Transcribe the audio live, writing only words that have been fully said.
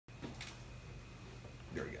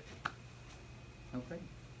Okay.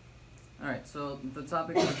 All right. So the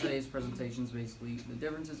topic for today's presentation is basically the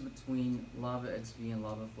differences between Lava XV and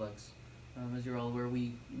Lava Flex. As you're all aware,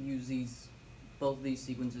 we use both of these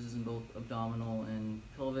sequences in both abdominal and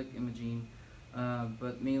pelvic imaging.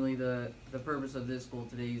 But mainly the purpose of this goal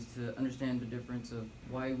today is to understand the difference of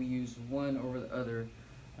why we use one over the other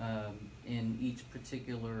in each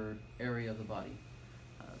particular area of the body.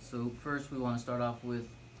 So first we want to start off with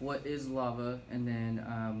what is lava, and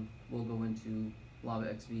then we'll go into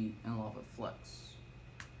Lava XV and Lava Flex.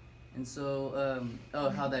 And so,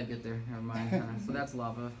 how'd that get there? Never mind. So that's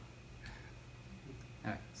lava.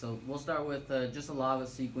 Alright, so we'll start with just a lava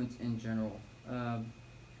sequence in general. And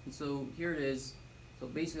so here it is. So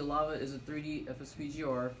basically lava is a 3D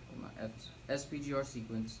SPGR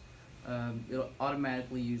sequence. It'll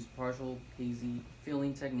automatically use partial KZ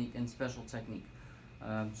filling technique and special technique.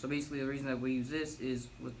 So basically the reason that we use this is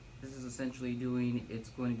what this is essentially doing, it's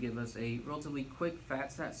going to give us a relatively quick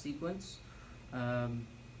fat-sat sequence. That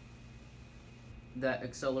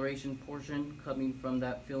acceleration portion coming from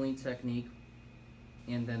that filling technique,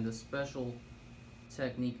 and then the special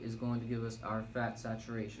technique is going to give us our fat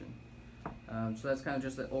saturation. So that's kind of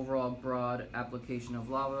just the overall broad application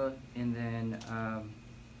of lava, and then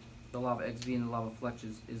the Lava XV and the Lava Flex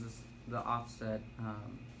is the offset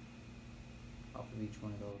off of each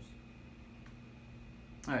one of those.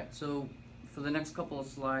 Alright, so for the next couple of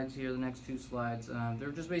slides here, the next two slides,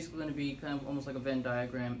 they're just basically going to be kind of almost like a Venn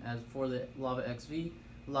diagram as for the Lava XV,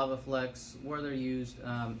 Lava Flex, where they're used,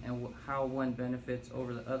 and how one benefits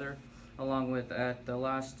over the other. Along with at the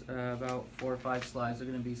last about 4 or 5 slides, there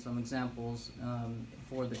are going to be some examples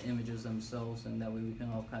for the images themselves, and that way we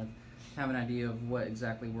can all kind of have an idea of what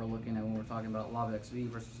exactly we're looking at when we're talking about Lava XV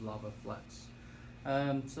versus Lava Flex.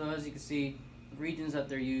 So as you can see, the regions that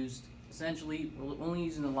they're used, essentially we're only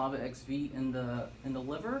using the Lava XV in the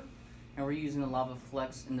liver, and we're using the Lava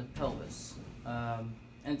Flex in the pelvis.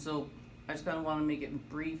 And so I just kind of want to make it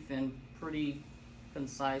brief and pretty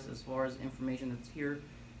concise as far as information that's here.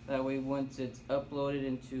 That way once it's uploaded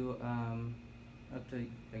into up to,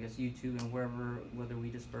 I guess, YouTube and wherever, whether we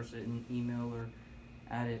disperse it in email or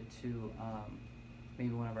add it to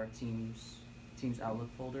maybe one of our team's Outlook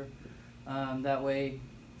folder. That way,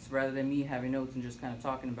 rather than me having notes and just kind of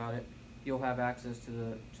talking about it, you'll have access to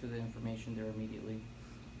the information there immediately.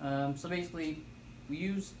 So basically, we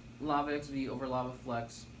use Lava XV over Lava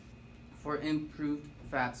Flex for improved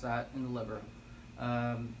fat sat in the liver.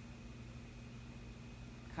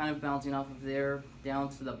 Kind of bouncing off of there down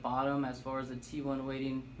to the bottom as far as the T1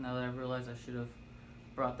 weighting. Now that I've realized, I should have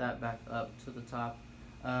brought that back up to the top.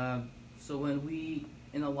 So when we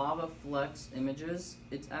in the Lava Flex images,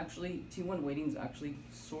 it's actually T1 weighting is actually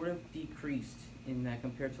sort of decreased in that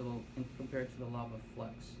compared to the Lava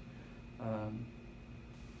Flex.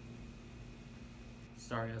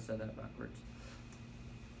 Sorry, I said that backwards.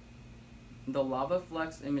 The Lava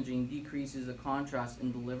Flex imaging decreases the contrast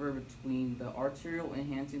in the liver between the arterial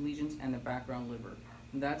enhancing lesions and the background liver.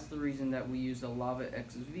 And that's the reason that we use the Lava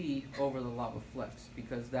XV over the Lava Flex,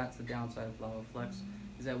 because that's the downside of Lava Flex,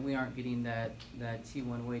 is that we aren't getting that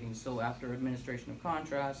T1 weighting. So after administration of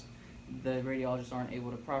contrast, the radiologists aren't able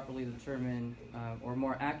to properly determine or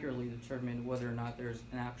more accurately determine whether or not there's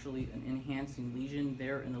actually an enhancing lesion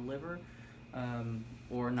there in the liver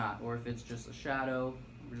or not, or if it's just a shadow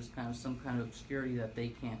or just kind of some kind of obscurity that they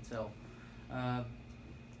can't tell.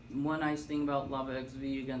 One nice thing about Lava XV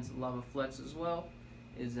against Lava Flex as well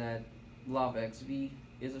is that Lava XV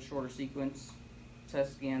is a shorter sequence.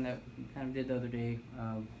 Test scan that we kind of did the other day,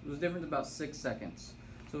 it was different about 6 seconds.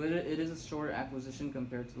 So it is a shorter acquisition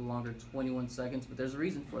compared to the longer 21 seconds, but there's a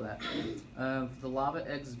reason for that. For the Lava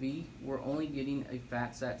XV, we're only getting a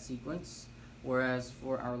fat sat sequence, whereas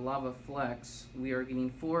for our Lava Flex, we are getting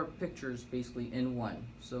 4 pictures basically in one.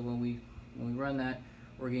 So when we run that,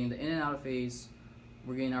 we're getting the in and out of phase,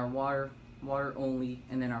 we're getting our water only,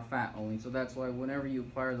 and then our fat only. So that's why whenever you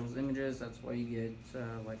acquire those images, that's why you get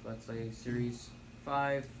like, let's say series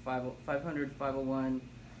 500, 501,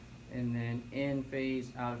 and then in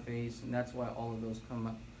phase, out of phase, and that's why all of those come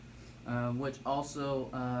up, which also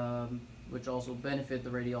benefit the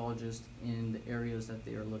radiologist in the areas that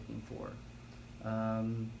they are looking for.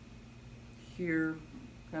 Here,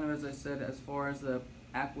 kind of as I said, as far as the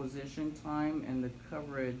acquisition time and the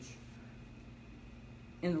coverage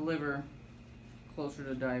in the liver, closer to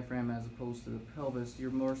the diaphragm as opposed to the pelvis,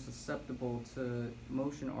 you're more susceptible to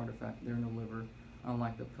motion artifact there in the liver,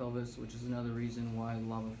 unlike the pelvis, which is another reason why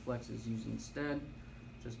Lava Flex is used instead,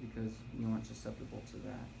 just because you aren't susceptible to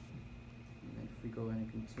that. And then if we go ahead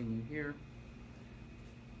and continue here,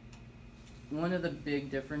 one of the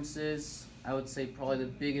big differences I would say probably the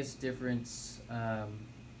biggest difference,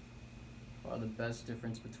 probably the best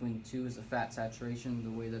difference between the two is the fat saturation,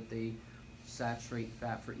 the way that they saturate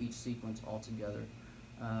fat for each sequence altogether.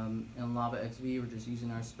 In Lava XV, we're just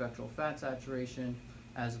using our spectral fat saturation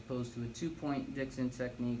as opposed to a 2-point Dixon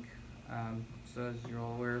technique. So as you're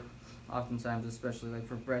all aware, oftentimes, especially like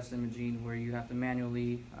for breast imaging, where you have to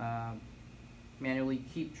manually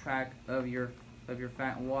keep track of your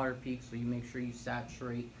fat and water peaks, so you make sure you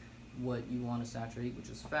saturate what you want to saturate, which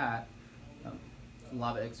is fat.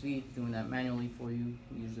 Lava XV, doing that manually for you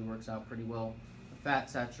usually works out pretty well. The fat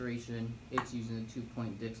saturation, it's using the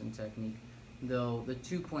 2-point Dixon technique, though the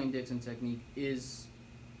 2-point Dixon technique is,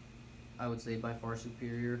 I would say, by far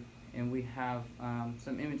superior. And we have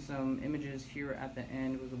some images here at the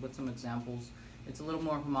end with some examples. It's a little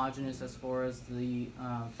more homogeneous as far as the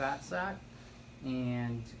fat sat,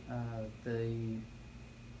 and the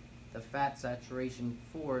fat saturation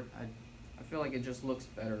for it, I feel like it just looks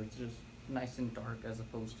better. It's just nice and dark as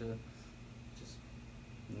opposed to just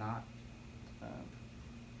not.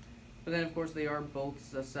 But then of course they are both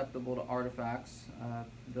susceptible to artifacts.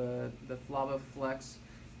 The Flava Flex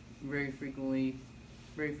very frequently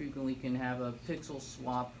can have a pixel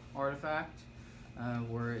swap artifact,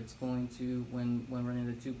 where it's going to, when running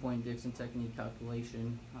the 2-point Dixon technique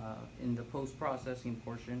calculation in the post-processing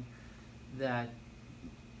portion, that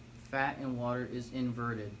fat and water is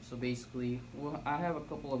inverted. So basically, well, I have a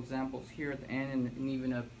couple examples here at the end, and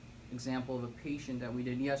even an example of a patient that we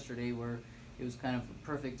did yesterday where it was kind of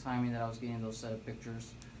perfect timing that I was getting those set of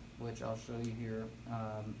pictures, which I'll show you here.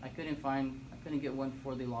 I couldn't get one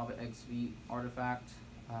for the Lava XV artifact,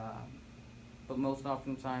 but most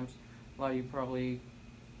oftentimes, a lot of you probably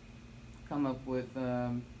come up with,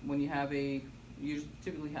 when you have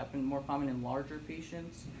typically happen more common in larger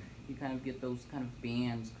patients, you kind of get those kind of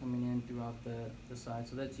bands coming in throughout the side.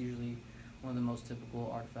 So that's usually one of the most typical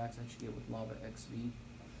artifacts that you get with Lava XV.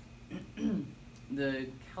 The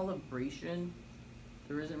calibration,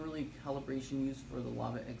 there isn't really calibration used for the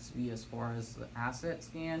Lava XV as far as the asset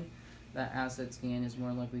scan. That asset scan is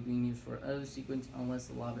more likely being used for other sequence unless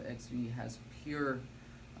the Lava XV has pure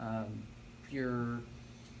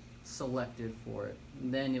selected for it.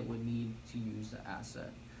 Then it would need to use the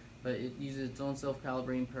asset. But it uses its own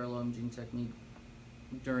self-calibrating parallel imaging technique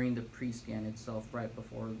during the pre-scan itself, right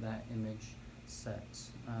before that image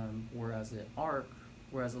sets. Whereas the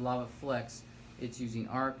Lava Flex, it's using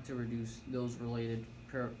ARC to reduce those related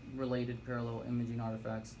parallel imaging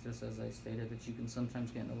artifacts, just as I stated, that you can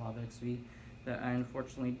sometimes get in the Lava XV that I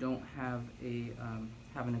unfortunately don't have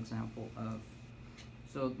an example of.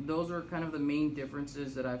 So those are kind of the main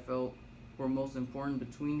differences that I felt were most important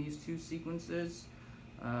between these two sequences.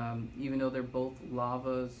 Even though they're both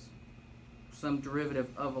lavas, some derivative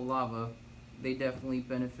of a lava, they definitely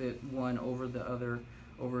benefit one over the other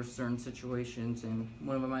over certain situations, and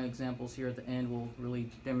one of my examples here at the end will really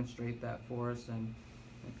demonstrate that for us and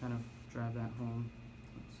kind of drive that home.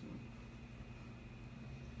 Let's see.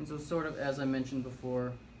 And so sort of as I mentioned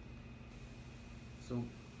before, so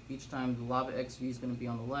each time the Lava XV is going to be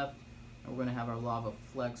on the left, and we're going to have our Lava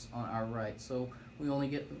Flex on our right. So we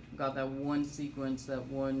only got that one sequence, that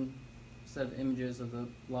one set of images of the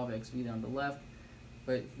Lava XV down the left.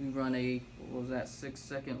 But if we run a, what was that,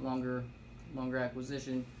 6-second longer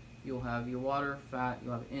acquisition, you'll have your water, fat,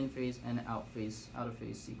 you'll have in phase and out of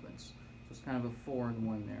phase sequence. So it's kind of a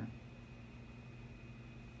 4-in-1 there.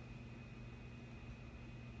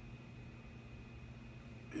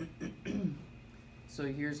 So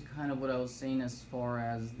here's kind of what I was saying as far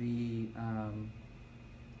as the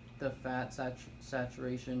fat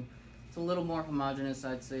saturation. It's a little more homogeneous,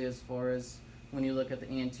 I'd say, as far as when you look at the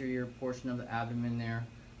anterior portion of the abdomen there.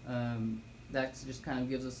 That just kind of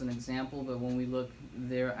gives us an example, but when we look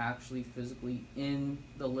there actually physically in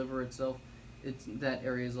the liver itself, that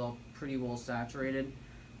area is all pretty well saturated.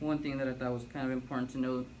 One thing that I thought was kind of important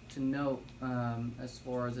to note as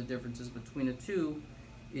far as the differences between the two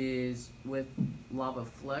is with Lava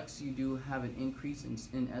Flex, you do have an increase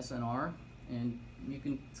in SNR, and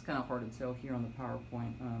it's kind of hard to tell here on the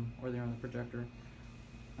PowerPoint or there on the projector,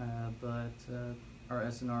 but our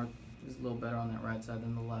SNR is a little better on that right side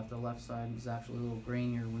than the left. The left side is actually a little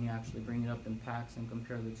grainier when you actually bring it up in packs and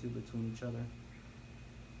compare the two between each other.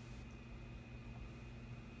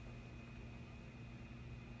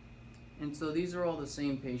 And so these are all the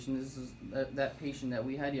same patient. This is that patient that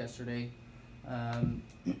we had yesterday.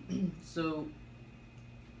 So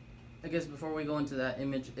I guess before we go into that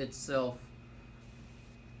image itself,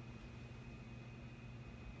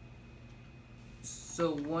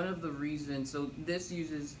 So one of the reasons, so this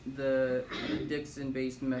uses the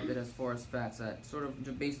Dixon-based method as far as fat sat, sort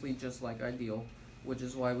of basically just like ideal, which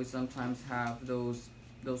is why we sometimes have those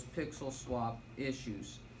pixel swap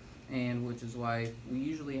issues, and which is why we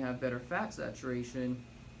usually have better fat saturation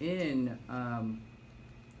in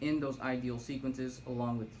those ideal sequences,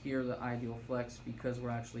 along with here the ideal flex, because we're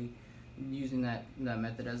actually using that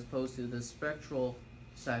method as opposed to the spectral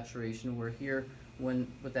saturation, where here when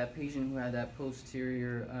with that patient who had that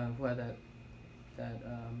posterior who had that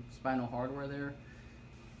spinal hardware there,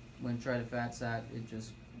 when tried to fat sat, it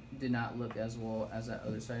just did not look as well as that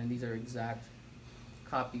other side. And these are exact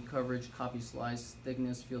copy coverage, copy slice,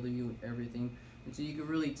 thickness, field of view, everything. And so you can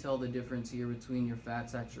really tell the difference here between your fat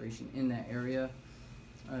saturation in that area.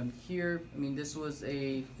 Here, I mean, this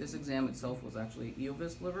exam itself was actually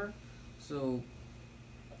Davis liver, so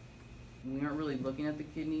we aren't really looking at the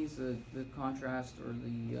kidneys. The contrast or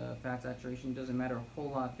the fat saturation doesn't matter a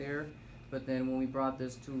whole lot there. But then when we brought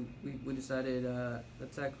this to, we decided, the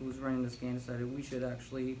tech who was running the scan decided we should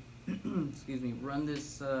actually, excuse me, run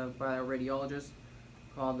this by a radiologist.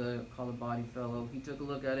 Called the body fellow. He took a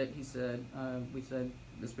look at it. He said, we said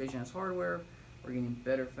this patient has hardware. We're getting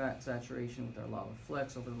better fat saturation with our lava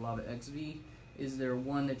flex over the lava XV. Is there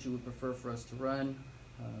one that you would prefer for us to run?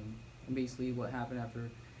 And basically what happened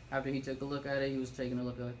after he took a look at it, he was taking a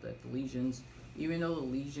look at the lesions. Even though the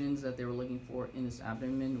lesions that they were looking for in this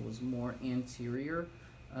abdomen was more anterior,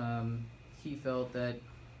 he felt that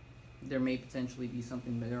there may potentially be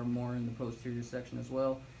something there more in the posterior section as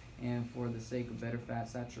well. And for the sake of better fat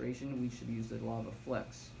saturation, we should use the lava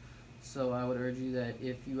flex. So I would urge you that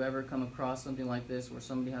if you ever come across something like this where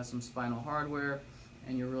somebody has some spinal hardware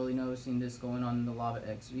and you're really noticing this going on in the lava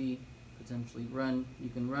XV, potentially you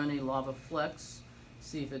can run a lava flex,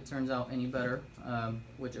 see if it turns out any better,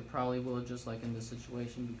 which it probably will, just like in this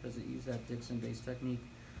situation, because it used that Dixon-based technique.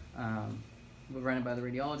 We'll run it by the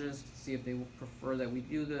radiologist, see if they will prefer that we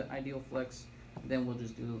do the ideal flex, then we'll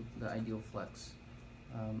just do the ideal flex.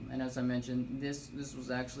 And as I mentioned, this was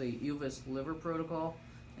actually Davis liver protocol,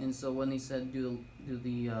 and so when they said do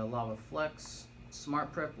the lava flex,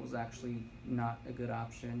 smart prep was actually not a good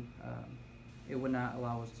option. It would not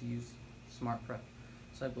allow us to use smart prep.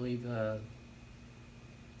 So I believe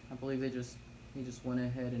they just went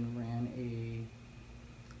ahead and ran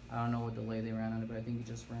I don't know what delay they ran on it, but I think he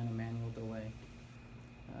just ran a manual delay.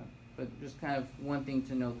 But just kind of one thing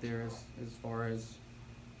to note there is, as far as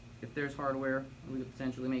if there's hardware we could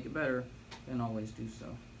potentially make it better, then always do so.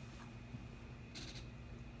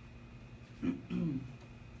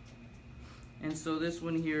 And so this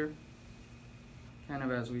one here, kind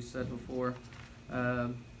of as we said before,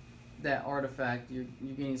 that artifact, you're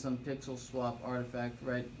getting some pixel swap artifact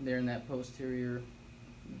right there in that posterior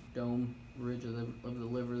dome ridge of the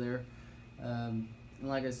liver there. And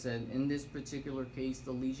like I said, in this particular case,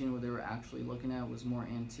 the lesion where they were actually looking at was more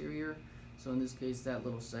anterior. So in this case, that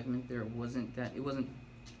little segment there it wasn't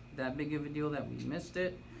that big of a deal that we missed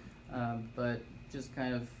it, but just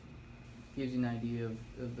kind of gives you an idea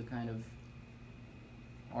of the kind of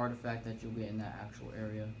artifact that you'll get in that actual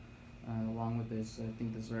area. Along with this, I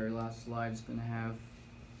think this very last slide is going to have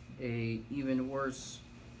a even worse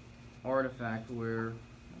artifact where,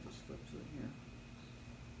 I'll just flip to it here.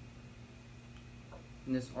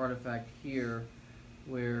 In this artifact here,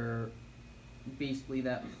 where basically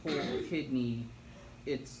that whole kidney,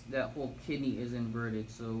 that whole kidney is inverted.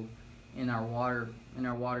 So in our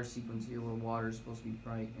water sequence here, where water is supposed to be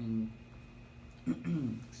bright and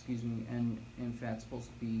excuse me, and fat's supposed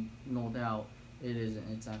to be nulled out, it isn't.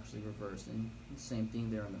 It's actually reversed. And the same thing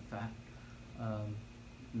there in the fat,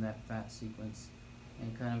 in that fat sequence.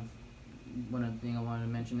 And kind of one other thing I wanted to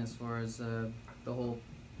mention as far as the whole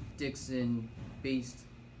Dixon-based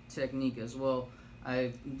technique as well.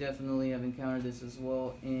 I definitely have encountered this as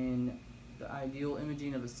well in the ideal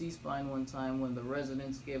imaging of a C-spine one time when the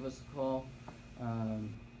residents gave us a call.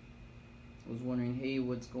 Was wondering, hey,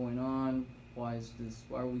 what's going on? Why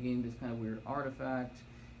are we getting this kind of weird artifact?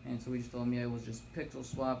 And so we just told them, yeah, it was just pixel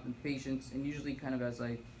swap in patients. And usually, kind of as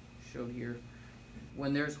I showed here,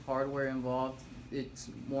 when there's hardware involved, it's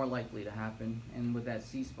more likely to happen. And with that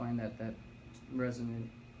C-spine that resident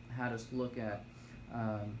had us look at,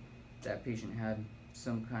 that patient had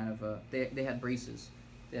some kind of they had braces.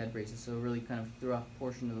 So it really kind of threw off a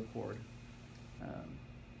portion of the cord.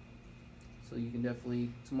 So you can definitely,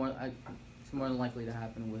 it's more than likely to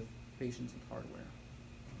happen with patients with hardware.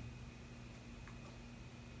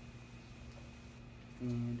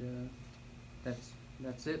 And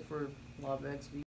that's it for lava XV.